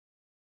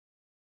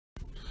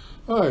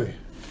Hi,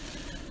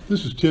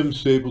 this is Tim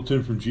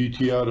Stapleton from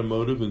GT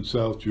Automotive in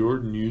South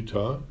Jordan,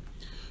 Utah.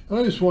 And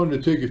I just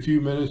wanted to take a few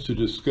minutes to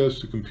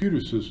discuss the computer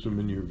system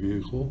in your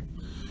vehicle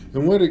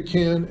and what it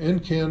can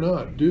and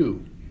cannot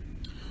do.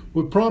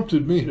 What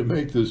prompted me to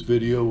make this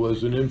video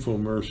was an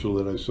infomercial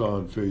that I saw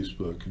on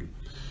Facebook, and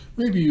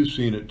maybe you've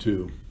seen it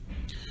too.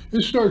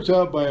 It starts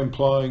out by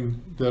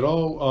implying that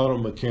all auto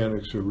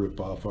mechanics are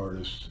rip-off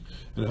artists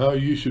and how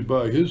you should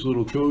buy his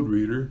little code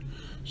reader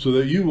so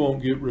that you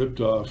won't get ripped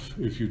off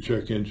if your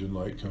check engine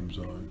light comes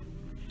on.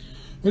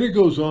 And it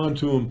goes on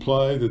to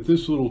imply that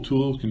this little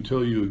tool can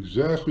tell you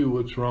exactly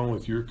what's wrong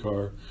with your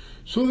car,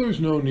 so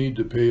there's no need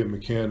to pay a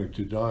mechanic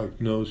to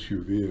diagnose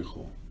your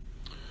vehicle.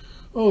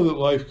 Oh, that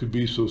life could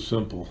be so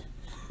simple.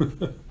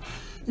 It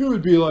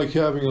would be like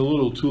having a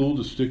little tool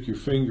to stick your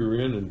finger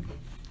in and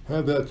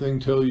have that thing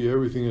tell you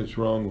everything that's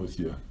wrong with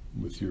you,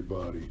 with your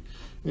body.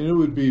 And it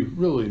would be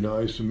really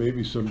nice, and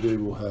maybe someday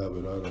we'll have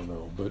it, I don't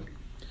know. But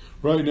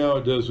right now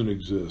it doesn't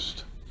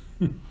exist.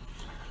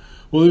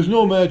 Well, there's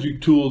no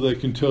magic tool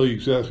that can tell you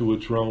exactly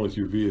what's wrong with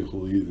your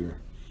vehicle either.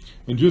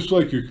 And just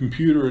like your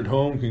computer at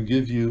home can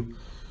give you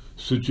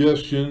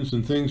suggestions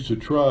and things to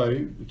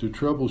try to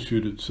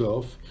troubleshoot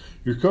itself,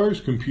 your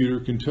car's computer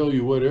can tell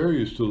you what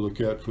areas to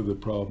look at for the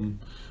problem,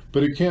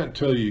 but it can't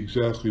tell you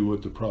exactly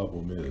what the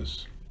problem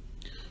is.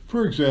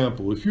 For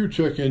example, if your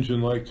check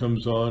engine light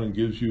comes on and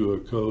gives you a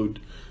code,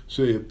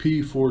 say a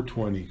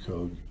P420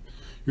 code,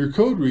 your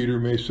code reader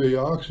may say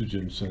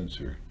oxygen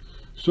sensor.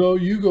 So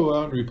you go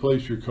out and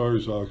replace your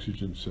car's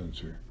oxygen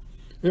sensor.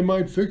 It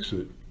might fix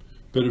it,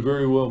 but it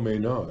very well may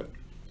not.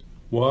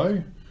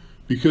 Why?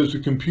 Because the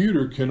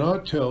computer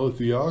cannot tell if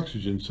the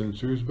oxygen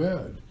sensor is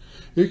bad.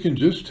 It can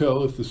just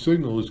tell if the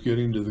signal is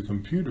getting to the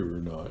computer or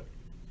not.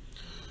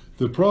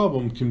 The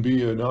problem can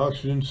be an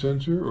oxygen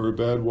sensor, or a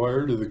bad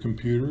wire to the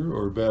computer,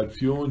 or a bad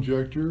fuel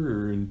injector,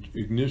 or an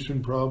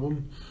ignition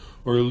problem,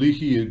 or a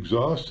leaky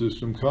exhaust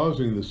system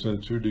causing the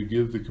sensor to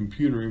give the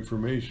computer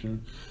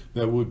information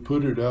that would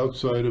put it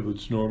outside of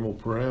its normal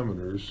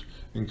parameters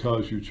and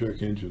cause your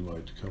check engine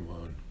light to come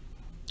on.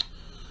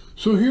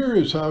 So here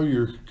is how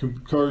your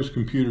car's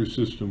computer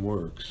system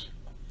works.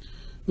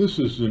 This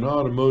is an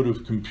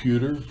automotive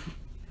computer.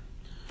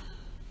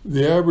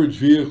 The average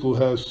vehicle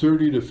has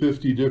 30 to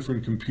 50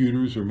 different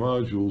computers or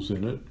modules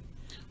in it.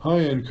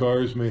 High-end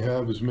cars may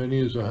have as many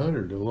as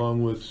 100,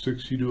 along with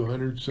 60 to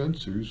 100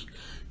 sensors,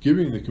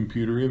 giving the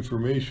computer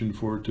information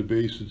for it to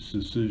base its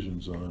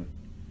decisions on.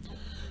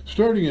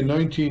 Starting in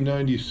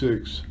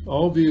 1996,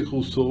 all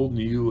vehicles sold in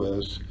the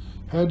U.S.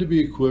 had to be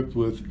equipped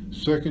with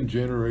second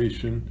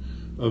generation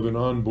of an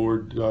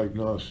onboard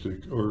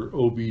diagnostic, or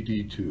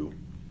OBD2.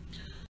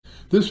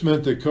 This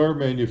meant that car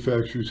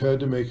manufacturers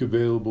had to make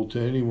available to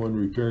anyone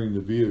repairing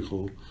the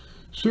vehicle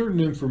certain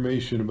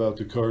information about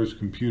the car's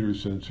computer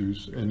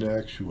sensors and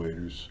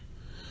actuators.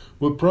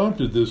 What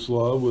prompted this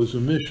law was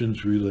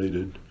emissions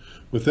related.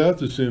 Without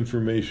this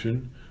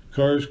information,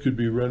 cars could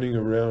be running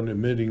around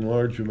emitting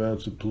large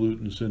amounts of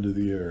pollutants into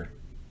the air.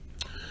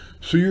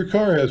 So your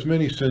car has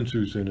many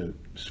sensors in it: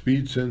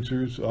 speed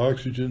sensors,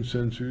 oxygen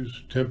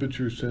sensors,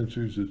 temperature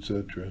sensors,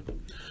 etc.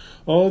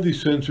 All of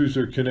these sensors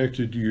are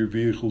connected to your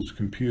vehicle's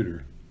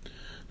computer.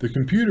 The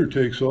computer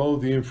takes all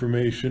of the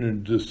information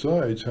and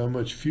decides how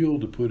much fuel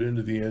to put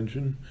into the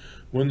engine,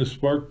 when the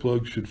spark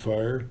plug should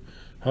fire,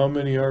 how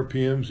many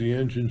RPMs the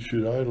engine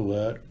should idle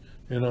at,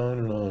 and on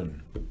and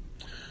on.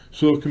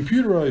 So a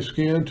computerized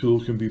scan tool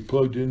can be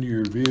plugged into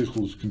your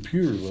vehicle's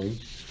computer link,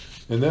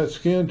 and that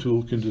scan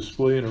tool can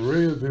display an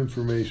array of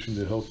information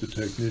to help the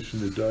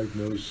technician to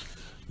diagnose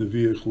the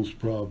vehicle's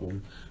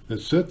problem that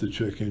set the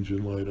check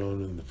engine light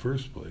on in the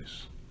first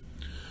place.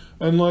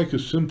 Unlike a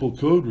simple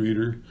code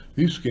reader,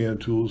 these scan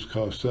tools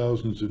cost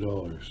thousands of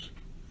dollars.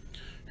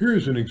 Here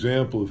is an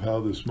example of how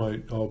this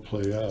might all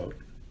play out.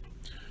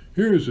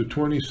 Here is a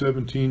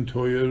 2017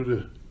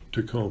 Toyota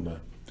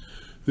Tacoma.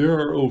 There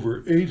are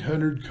over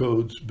 800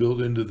 codes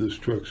built into this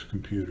truck's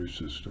computer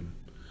system.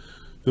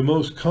 The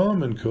most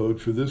common code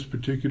for this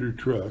particular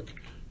truck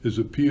is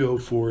a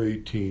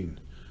P0418.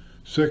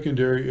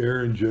 Secondary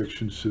Air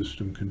Injection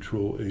System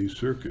Control A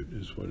circuit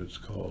is what it's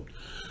called.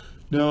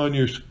 Now on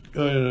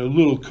a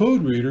little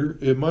code reader,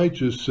 it might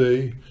just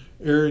say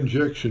air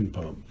injection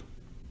pump.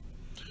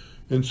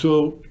 And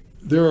so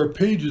there are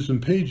pages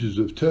and pages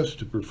of tests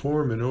to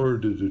perform in order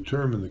to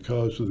determine the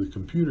cause of the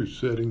computer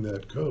setting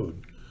that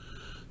code.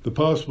 The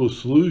possible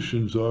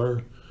solutions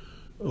are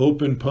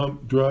open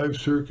pump drive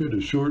circuit,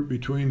 a short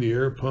between the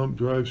air pump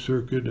drive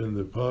circuit and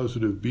the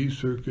positive B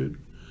circuit,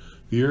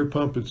 the air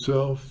pump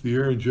itself, the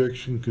air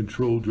injection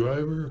control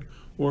driver,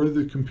 or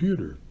the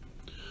computer.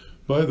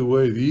 By the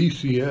way, the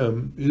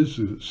ECM is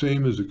the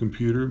same as a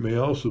computer. It may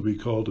also be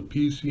called a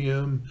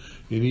PCM,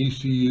 an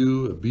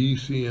ECU, a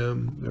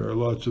BCM. There are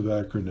lots of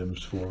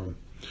acronyms for them.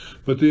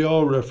 But they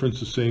all reference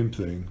the same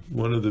thing,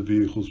 one of the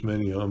vehicle's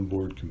many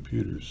onboard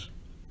computers.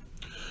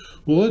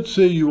 Well, let's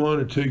say you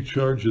want to take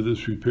charge of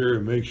this repair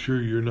and make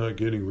sure you're not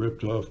getting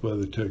ripped off by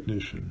the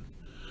technician.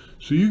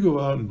 So you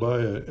go out and buy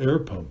an air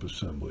pump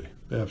assembly.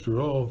 After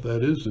all,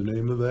 that is the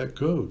name of that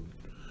code.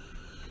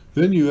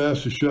 Then you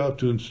ask the shop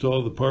to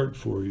install the part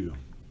for you.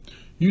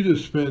 You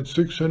just spent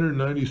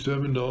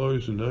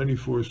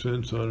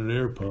 $697.94 on an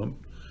air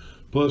pump,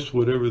 plus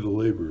whatever the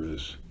labor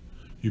is.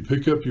 You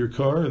pick up your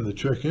car and the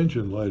check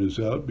engine light is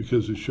out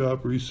because the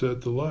shop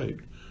reset the light,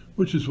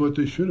 which is what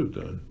they should have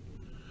done.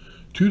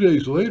 2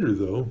 days later,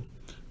 though,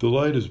 the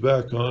light is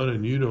back on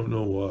and you don't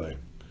know why.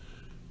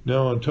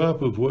 Now, on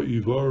top of what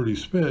you've already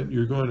spent,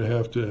 you're going to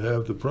have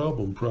the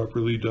problem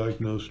properly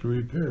diagnosed and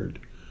repaired.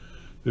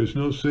 There's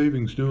no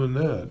savings doing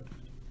that.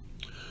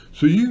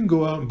 So you can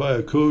go out and buy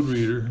a code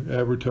reader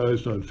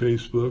advertised on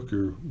Facebook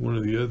or one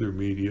of the other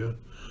media,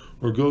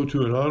 or go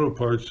to an auto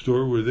parts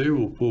store where they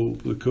will pull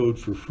the code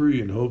for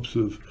free in hopes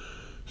of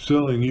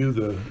selling you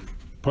the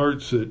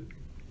parts that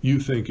you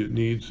think it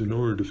needs in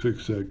order to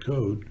fix that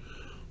code.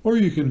 Or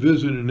you can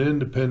visit an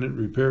independent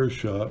repair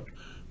shop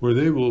where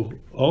they will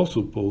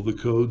also pull the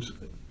codes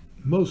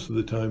most of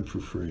the time for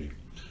free,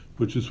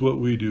 which is what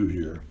we do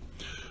here.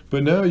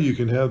 But now you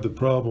can have the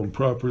problem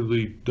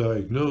properly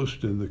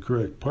diagnosed and the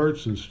correct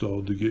parts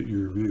installed to get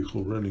your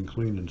vehicle running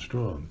clean and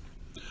strong.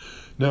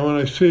 Now, when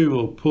I say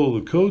we'll pull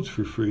the codes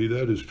for free,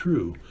 that is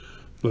true,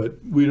 but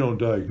we don't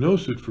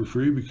diagnose it for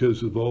free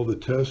because of all the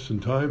tests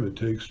and time it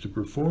takes to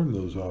perform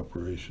those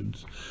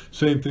operations.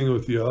 Same thing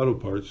with the auto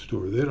parts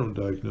store. They don't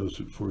diagnose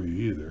it for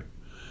you either.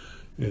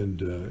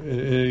 And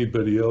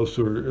anybody else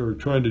or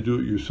trying to do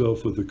it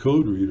yourself with a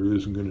code reader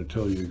isn't going to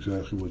tell you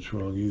exactly what's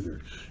wrong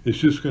either. It's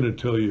just going to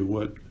tell you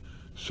what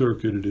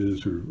circuit it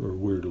is or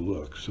where to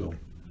look. So,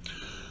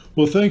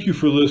 well, thank you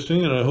for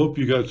listening, and I hope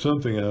you got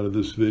something out of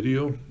this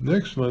video.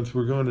 Next month,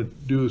 we're going to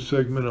do a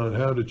segment on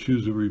how to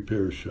choose a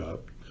repair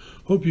shop.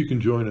 Hope you can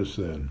join us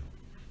then.